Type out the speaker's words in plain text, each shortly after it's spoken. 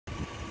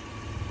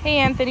Hey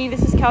Anthony,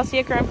 this is Kelsey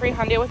at Grand Prix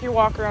Hyundai with your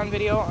walk-around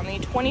video on the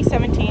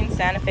 2017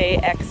 Santa Fe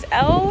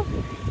XL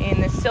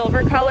in the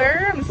silver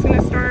color. I'm just going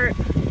to start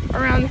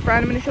around the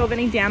front. I'm going to show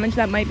any damage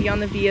that might be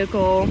on the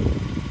vehicle,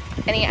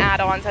 any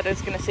add-ons that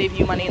is going to save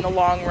you money in the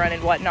long run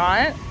and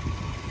whatnot.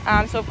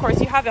 So of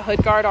course you have a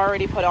hood guard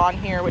already put on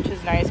here, which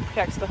is nice,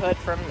 protects the hood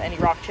from any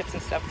rock chips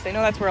and stuff, because I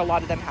know that's where a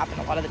lot of them happen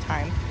a lot of the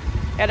time.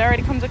 It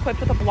already comes equipped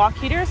with a block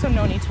heater, so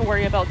no need to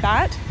worry about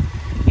that.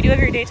 You do have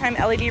your daytime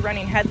LED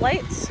running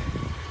headlights.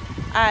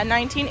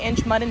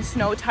 19-inch mud and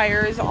snow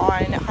tires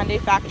on Hyundai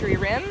factory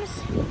rims.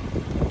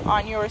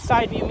 On your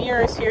side view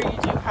mirrors here, you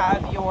do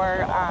have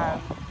your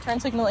turn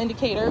signal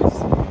indicators,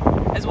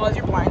 as well as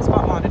your blind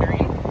spot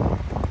monitoring.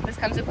 This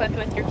comes equipped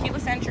with your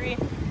keyless entry,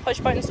 push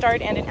button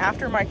start, and an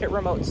aftermarket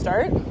remote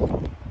start.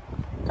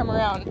 Come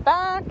around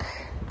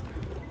back.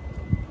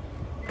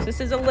 So this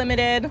is a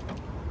limited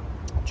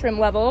trim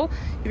level.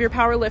 You have your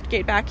power lift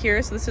gate back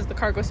here, so this is the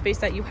cargo space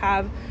that you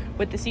have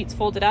with the seats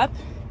folded up.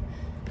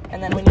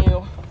 And then when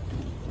you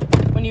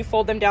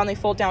fold them down, they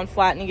fold down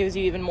flat, and it gives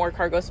you even more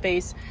cargo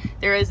space.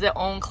 There is their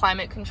own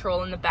climate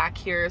control in the back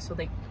here, so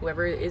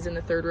whoever is in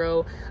the third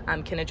row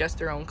can adjust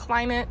their own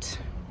climate.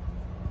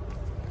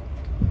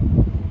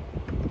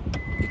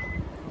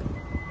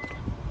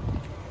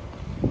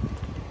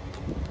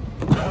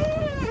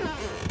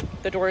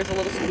 The door is a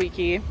little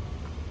squeaky.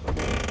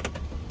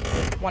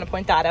 Want to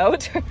point that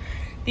out.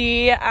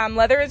 The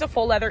leather is a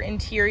full leather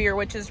interior,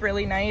 which is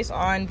really nice.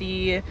 On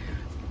the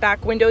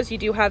back windows, you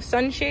do have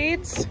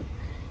sunshades,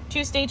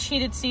 2-stage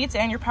heated seats,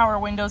 and your power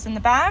windows in the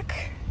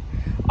back.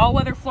 All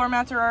weather floor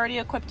mats are already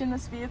equipped in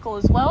this vehicle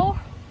as well.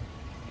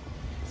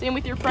 Same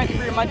with your front and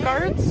rear mud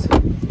guards.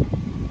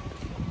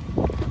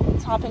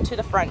 Let's hop into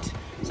the front.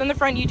 So in the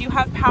front, you do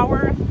have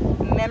power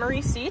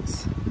memory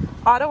seats,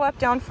 auto up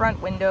down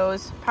front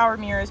windows, power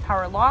mirrors,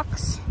 power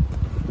locks.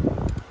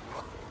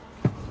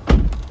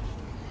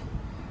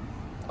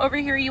 Over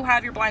here you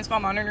have your blind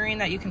spot monitoring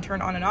that you can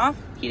turn on and off.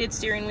 Heated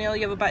steering wheel,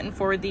 you have a button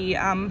for the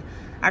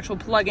actual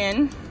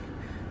plug-in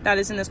that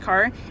is in this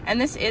car.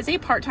 And this is a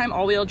part-time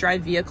all-wheel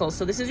drive vehicle.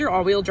 So this is your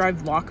all-wheel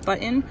drive lock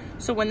button.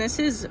 So when this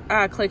is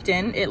clicked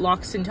in, it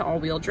locks into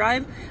all-wheel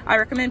drive. I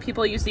recommend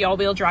people use the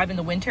all-wheel drive in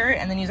the winter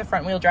and then use a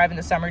front-wheel drive in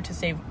the summer to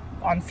save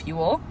on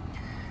fuel.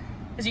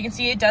 As you can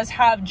see, it does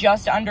have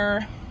just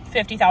under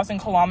 50,000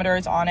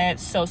 kilometers on it.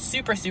 So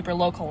super, super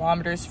low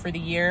kilometers for the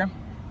year.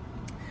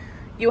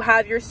 You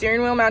have your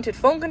steering wheel mounted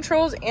phone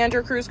controls and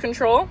your cruise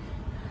control.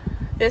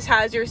 This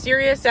has your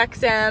Sirius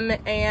XM,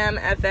 AM,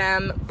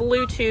 FM,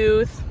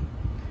 Bluetooth,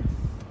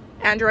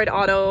 Android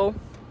Auto,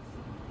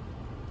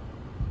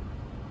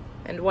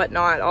 and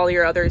whatnot. All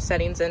your other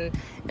settings and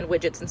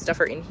widgets and stuff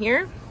are in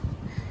here.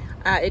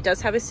 It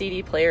does have a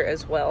CD player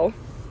as well.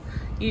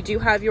 You do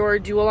have your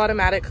dual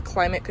automatic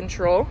climate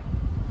control.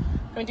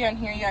 Going down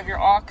here, you have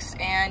your aux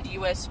and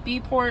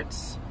USB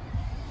ports.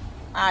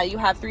 You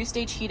have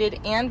 3-stage heated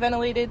and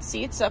ventilated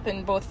seats up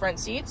in both front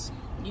seats.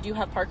 You do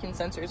have parking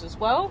sensors as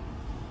well.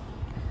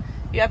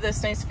 You have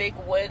this nice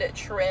fake wood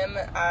trim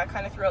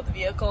kind of throughout the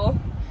vehicle.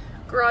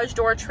 Garage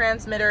door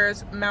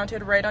transmitters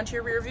mounted right onto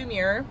your rear view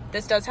mirror.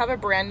 This does have a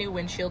brand new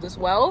windshield as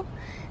well.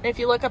 And if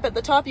you look up at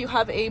the top, you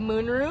have a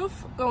moonroof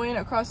going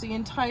across the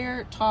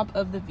entire top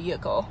of the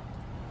vehicle.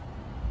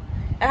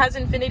 It has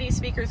infinity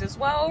speakers as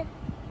well.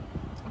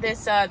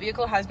 This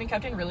vehicle has been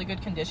kept in really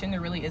good condition. There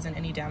really isn't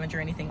any damage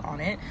or anything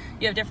on it.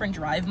 You have different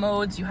drive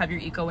modes. You have your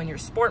eco and your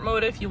sport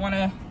mode if you want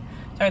to.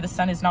 Sorry, the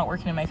sun is not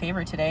working in my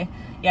favor today.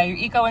 Yeah, your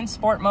eco and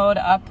sport mode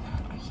up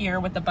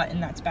here with the button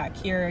that's back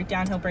here.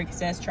 Downhill brake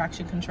assist,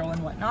 traction control,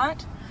 and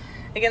whatnot.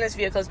 Again, this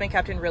vehicle has been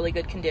kept in really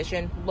good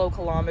condition, low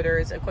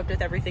kilometers, equipped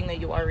with everything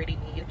that you already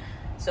need.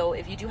 So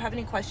if you do have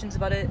any questions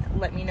about it,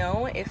 let me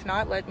know. If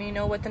not, let me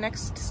know what the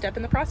next step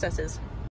in the process is.